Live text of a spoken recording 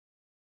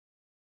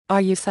Are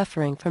you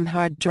suffering from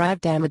hard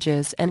drive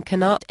damages and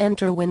cannot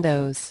enter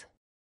Windows?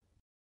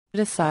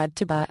 Decide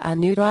to buy a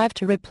new drive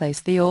to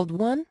replace the old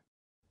one?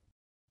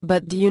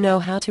 But do you know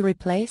how to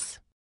replace?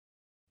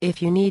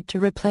 If you need to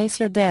replace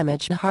your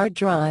damaged hard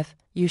drive,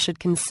 you should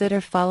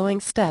consider following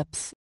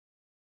steps.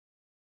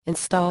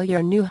 Install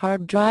your new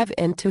hard drive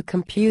into a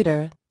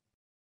computer.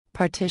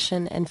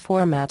 Partition and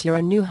format your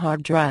new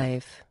hard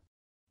drive.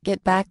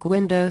 Get back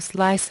Windows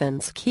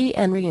license key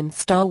and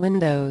reinstall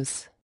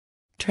Windows.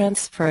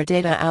 Transfer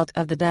data out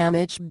of the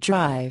damaged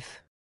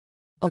drive.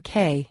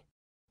 OK.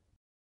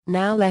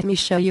 Now let me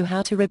show you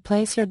how to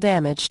replace your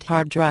damaged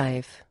hard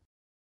drive.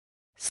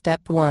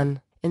 Step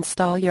 1.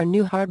 Install your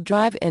new hard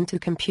drive into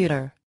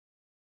computer.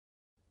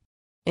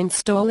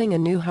 Installing a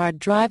new hard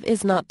drive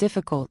is not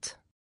difficult.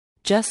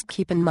 Just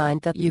keep in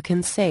mind that you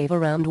can save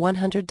around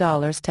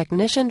 $100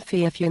 technician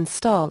fee if you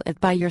install it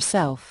by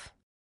yourself.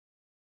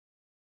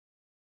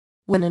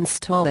 When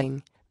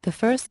installing, the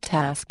first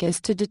task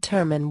is to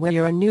determine where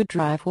your new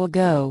drive will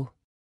go.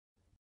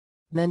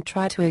 Then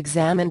try to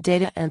examine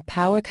data and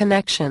power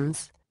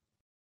connections,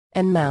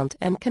 and mount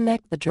and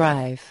connect the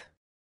drive.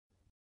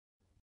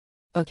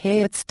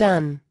 OK, it's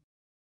done.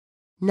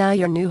 Now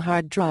your new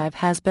hard drive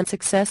has been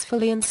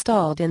successfully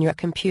installed in your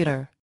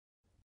computer.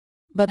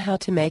 But how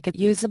to make it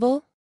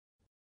usable?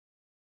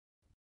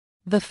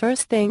 The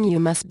first thing you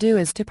must do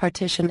is to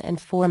partition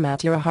and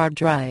format your hard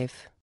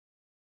drive.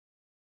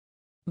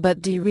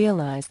 But do you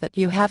realize that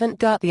you haven't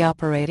got the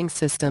operating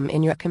system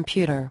in your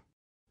computer?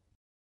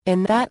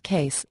 In that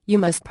case, you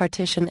must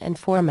partition and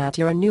format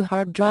your new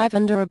hard drive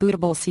under a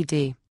bootable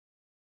CD.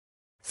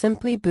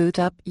 Simply boot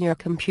up your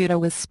computer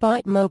with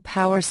Spotmo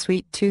Power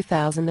Suite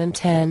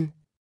 2010.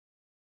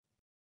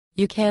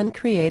 You can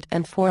create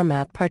and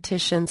format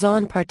partitions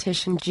on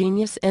Partition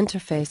Genius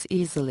interface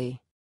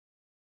easily.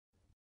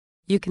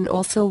 You can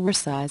also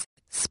resize,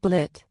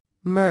 split,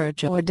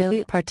 merge or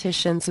delete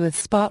partitions with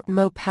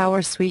Spotmo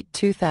Power Suite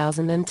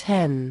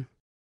 2010.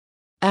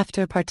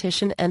 After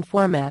partition and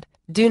format,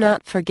 do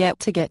not forget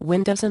to get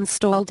Windows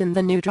installed in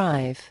the new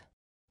drive.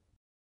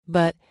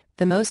 But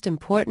the most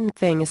important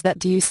thing is that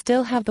do you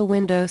still have the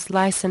Windows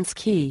license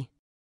key?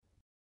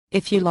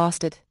 If you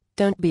lost it,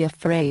 don't be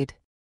afraid.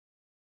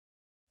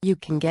 You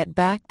can get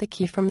back the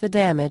key from the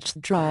damaged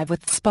drive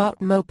with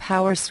Spotmo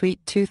Power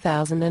Suite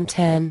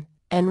 2010,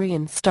 and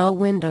reinstall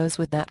Windows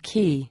with that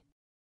key.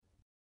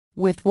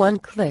 With one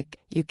click,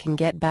 you can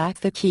get back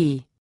the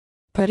key.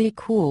 Pretty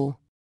cool.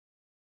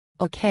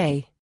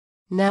 OK.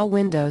 Now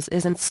Windows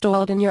is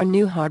installed in your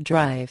new hard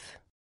drive.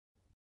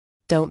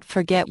 Don't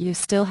forget you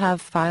still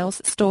have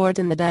files stored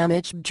in the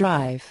damaged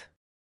drive.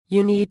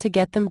 You need to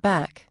get them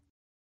back.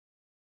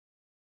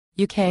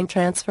 You can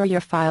transfer your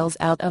files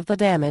out of the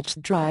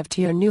damaged drive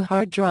to your new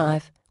hard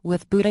drive,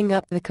 with booting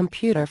up the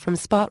computer from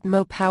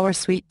Spotmo Power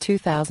Suite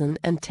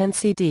 2010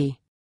 CD.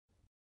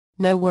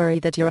 No worry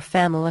that your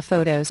family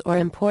photos or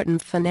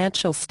important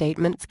financial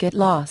statements get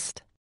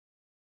lost.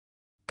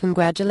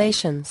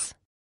 Congratulations!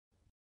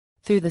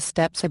 Through the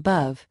steps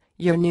above,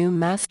 your new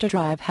master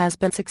drive has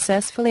been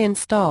successfully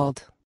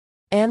installed,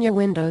 and your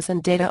Windows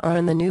and data are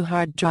in the new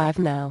hard drive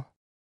now.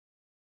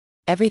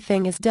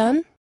 Everything is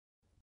done?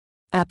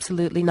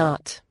 Absolutely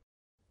not.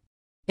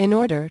 In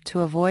order to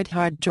avoid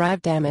hard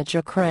drive damage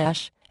or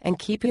crash, and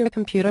keep your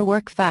computer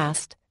work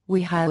fast,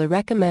 we highly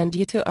recommend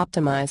you to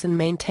optimize and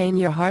maintain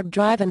your hard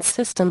drive and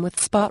system with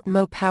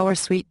Spotmo Power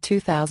Suite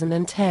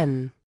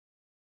 2010.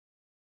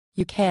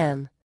 You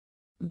can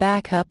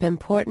back up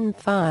important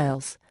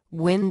files,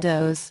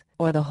 Windows,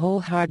 or the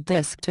whole hard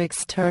disk to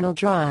external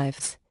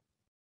drives.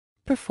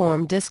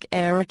 Perform disk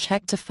error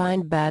check to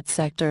find bad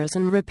sectors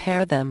and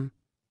repair them.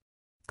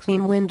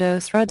 Clean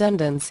Windows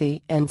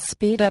redundancy and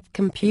speed up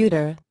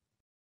computer.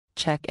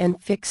 Check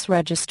and fix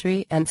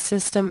registry and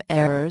system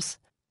errors.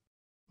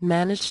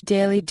 Manage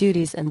daily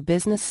duties and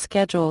business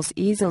schedules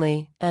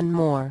easily, and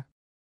more.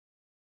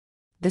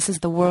 This is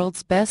the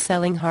world's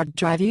best-selling hard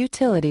drive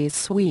utilities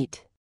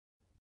suite.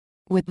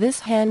 With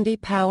this handy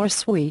power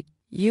suite,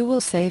 you will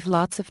save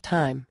lots of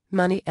time,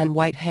 money and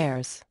white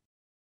hairs.